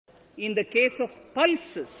in the case of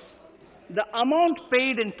pulses, the amount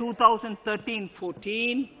paid in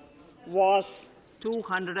 2013-14 was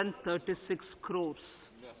 236 crores.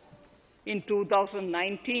 In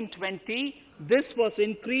 2019-20, this was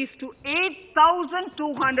increased to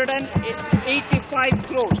 8,285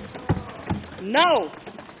 crores. Now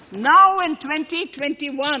in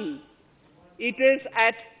 2021, it is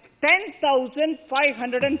at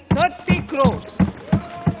 10,530 crores.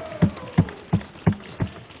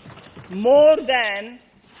 More than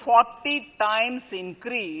 40 times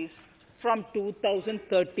increase from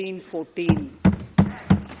 2013-14.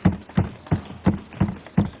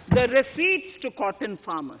 The receipts to cotton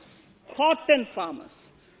farmers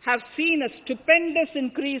have seen a stupendous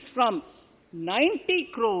increase from 90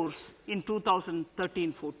 crores in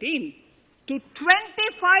 2013-14 to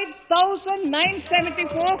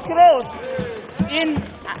 25,974 crores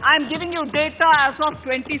I'm giving you data as of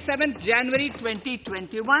 27th January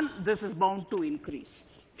 2021. This is bound to increase.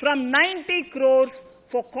 From 90 crores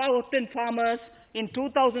for cotton farmers in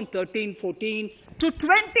 2013-14 to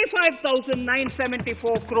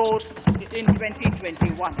 25,974 crores in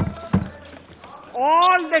 2021.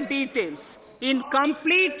 All the details in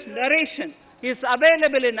complete narration is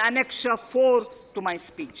available in Annexure 4 to my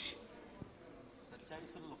speech.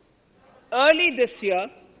 Early this year,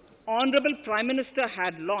 Honorable Prime Minister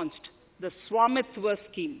had launched the Swamitwa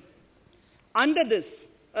scheme. Under this,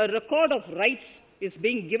 a record of rights is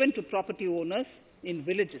being given to property owners in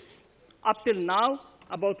villages. Up till now,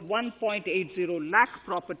 about 1.80 lakh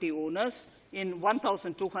property owners in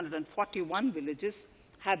 1,241 villages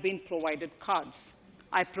have been provided cards.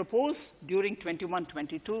 I propose during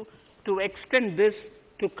 21-22 to extend this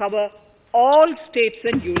to cover all states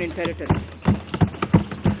and union territories.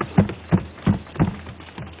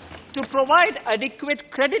 To provide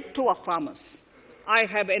adequate credit to our farmers, I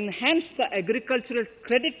have enhanced the agricultural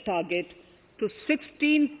credit target to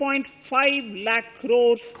 16.5 lakh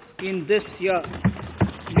crores in this year.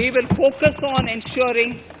 We will focus on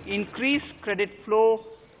ensuring increased credit flow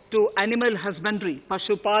to animal husbandry,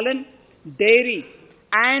 Pashupalan, dairy,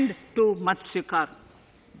 and to Matsyakar,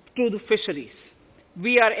 to the fisheries.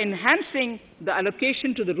 We are enhancing the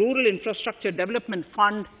allocation to the Rural Infrastructure Development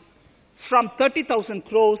Fund from 30,000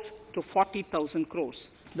 crores to 40,000 crores.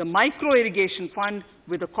 The Micro Irrigation Fund,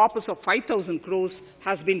 with a corpus of 5,000 crores,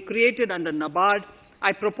 has been created under NABARD.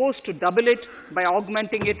 I propose to double it by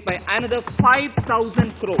augmenting it by another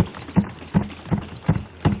 5,000 crores.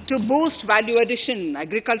 To boost value addition in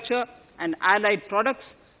agriculture and allied products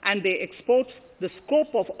and their exports, the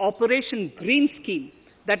scope of Operation Green Scheme,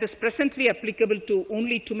 that is presently applicable to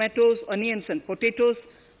only tomatoes, onions, and potatoes,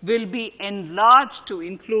 will be enlarged to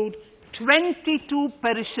include 22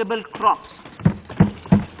 perishable crops.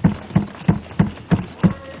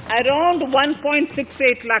 Around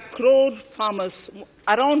 1.68 lakh crore farmers,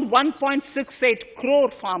 around 1.68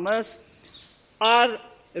 crore farmers are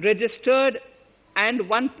registered, and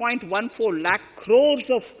 1.14 lakh crores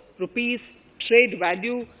of rupees trade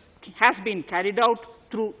value has been carried out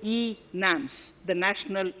through e-NAMs, the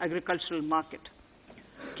National Agricultural Market.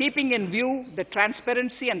 Keeping in view the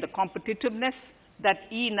transparency and the competitiveness that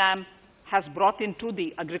e-NAM has brought into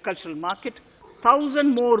the agricultural market,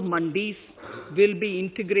 1,000 more mandis will be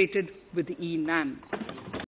integrated with e-NAM.